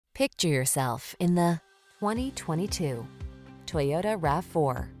Picture yourself in the 2022 Toyota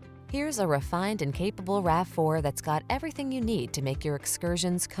RAV4. Here's a refined and capable RAV4 that's got everything you need to make your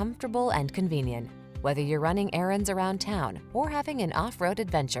excursions comfortable and convenient. Whether you're running errands around town or having an off-road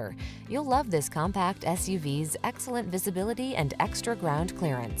adventure, you'll love this compact SUV's excellent visibility and extra ground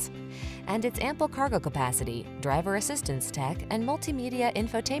clearance. And its ample cargo capacity, driver assistance tech, and multimedia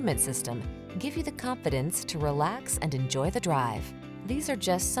infotainment system give you the confidence to relax and enjoy the drive. These are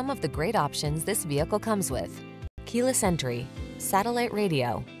just some of the great options this vehicle comes with: keyless entry, satellite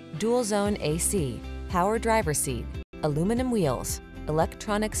radio, dual zone AC, power driver seat, aluminum wheels,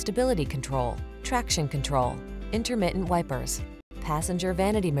 electronic stability control, traction control, intermittent wipers, passenger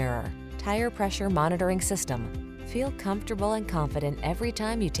vanity mirror, tire pressure monitoring system. Feel comfortable and confident every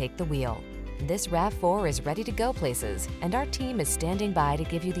time you take the wheel. This RAV4 is ready to go places, and our team is standing by to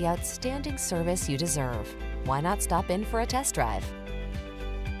give you the outstanding service you deserve. Why not stop in for a test drive?